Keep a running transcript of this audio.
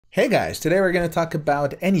Hey guys, today we're going to talk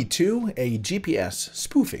about AnyTo, a GPS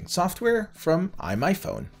spoofing software from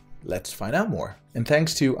iMyFone. Let's find out more. And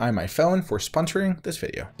thanks to iMyFone for sponsoring this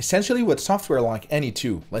video. Essentially, what software like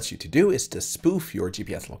AnyTo lets you to do is to spoof your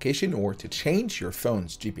GPS location or to change your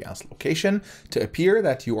phone's GPS location to appear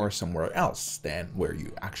that you are somewhere else than where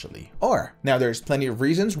you actually are. Now, there's plenty of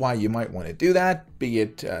reasons why you might want to do that, be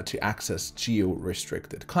it to access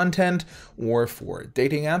geo-restricted content or for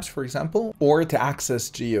dating apps, for example, or to access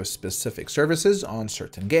geo-specific services on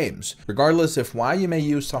certain games. Regardless of why you may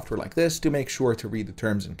use software like this, do make sure to read the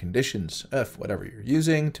terms and conditions of whatever you're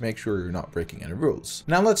using to make sure you're not breaking any rules.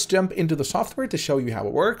 Now let's jump into the software to show you how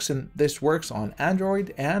it works, and this works on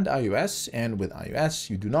Android and iOS, and with iOS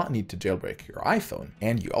you do not need to jailbreak your iPhone,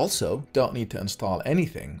 and you also don't need to install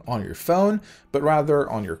anything on your phone, but rather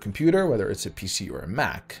on your computer, whether it's a PC or a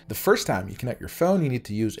Mac. The first time you connect your phone, you need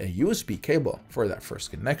to use a USB cable for that first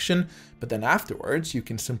connection, but then afterwards you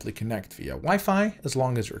can simply connect via Wi-Fi as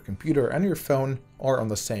long as your computer and your phone are on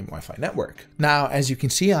the same Wi-Fi network. Now, as you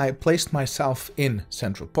can see, I placed myself in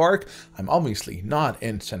Central Park. I'm obviously not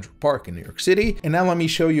in Central Park in New York City. And now let me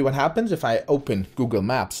show you what happens if I open Google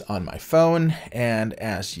Maps on my phone. And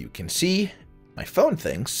as you can see, my phone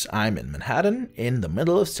thinks I'm in Manhattan in the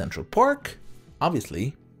middle of Central Park.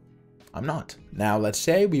 Obviously, I'm not. Now, let's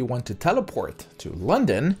say we want to teleport to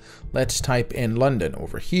London. Let's type in London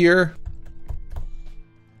over here.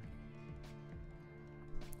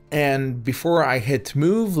 And before I hit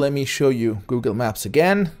move, let me show you Google Maps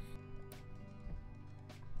again.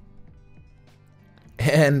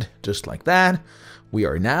 And just like that, we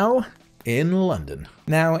are now in London.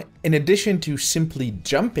 Now, in addition to simply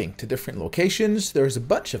jumping to different locations, there's a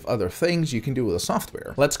bunch of other things you can do with the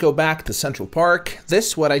software. Let's go back to Central Park.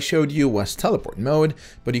 This, what I showed you, was teleport mode,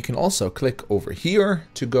 but you can also click over here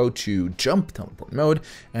to go to jump teleport mode.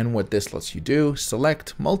 And what this lets you do,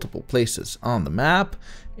 select multiple places on the map,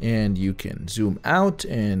 and you can zoom out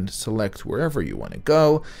and select wherever you want to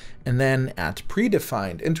go. And then at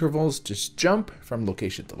predefined intervals, just jump from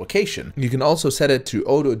location to location. You can also set it to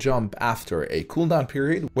auto jump after a cooldown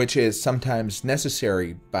period, which is sometimes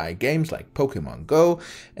necessary by games like Pokemon Go.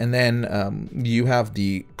 And then you have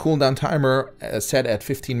the cooldown timer set at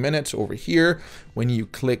 15 minutes over here. When you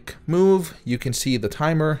click move, you can see the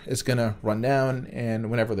timer is gonna run down,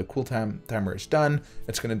 and whenever the cooldown timer is done,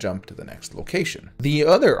 it's gonna jump to the next location. The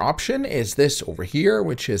other option is this over here,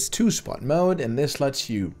 which is 2-spot mode, and this lets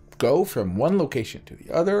you go from one location to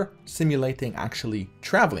the other, simulating actually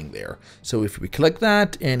traveling there. So if we click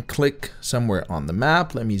that and click somewhere on the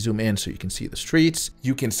map, let me zoom in so you can see the streets.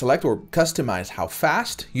 You can select or customize how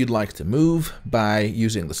fast you'd like to move by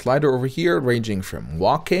using the slider over here, ranging from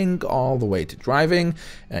walking all the way to driving.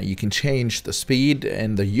 You can change the speed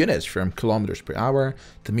and the units from kilometers per hour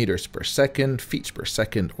to meters per second, feet per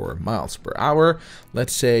second, or miles per hour.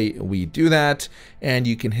 Let's say we do that, and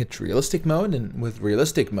you can hit realistic mode, and with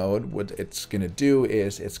realistic mode, what it's going to do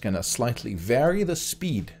is it's going to slightly vary the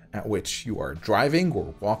speed at which you are driving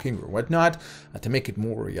or walking or whatnot to make it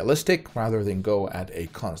more realistic rather than go at a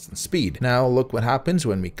constant speed. Now look what happens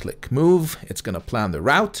when we click move. It's going to plan the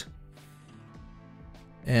route,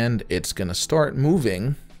 and it's going to start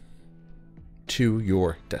moving to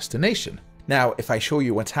your destination. Now, if I show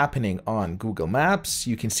you what's happening on Google Maps,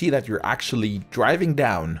 you can see that you're actually driving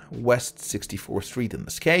down West 64th Street in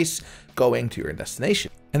this case, going to your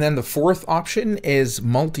destination. And then the fourth option is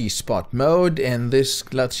multi-spot mode, and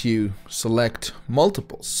this lets you select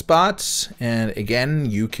multiple spots. And again,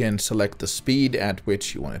 you can select the speed at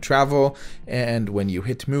which you want to travel. And when you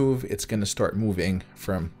hit move, it's going to start moving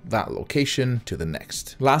from that location to the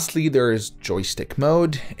next. Lastly, there is joystick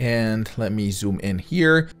mode, and let me zoom in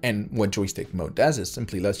here. And what joystick mode does is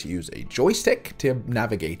simply lets you use a joystick to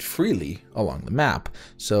navigate freely along the map.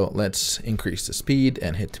 So let's increase the speed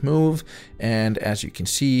and hit move. And as you can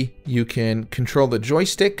see, you can control the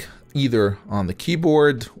joystick either on the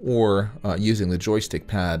keyboard or using the joystick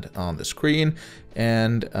pad on the screen,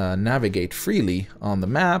 and navigate freely on the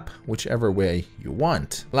map whichever way you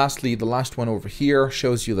want. Lastly, the last one over here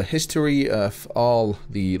shows you the history of all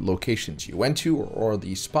the locations you went to or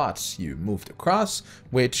the spots you moved across,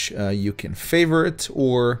 which you can favorite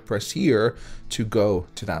or press here to go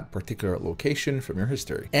to that particular location from your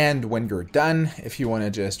history. And when you're done, if you want to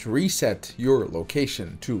just reset your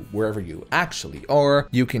location to wherever you actually are,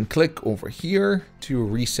 you can click over here to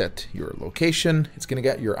reset your location. It's going to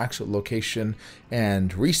get your actual location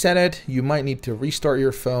and reset it. You might need to restart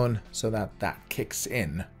your phone so that that kicks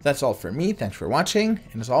in. That's all for me. Thanks for watching.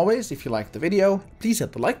 And as always, if you liked the video, please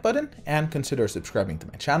hit the like button and consider subscribing to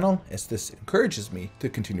my channel, as this encourages me to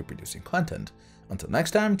continue producing content. Until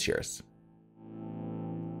next time, cheers.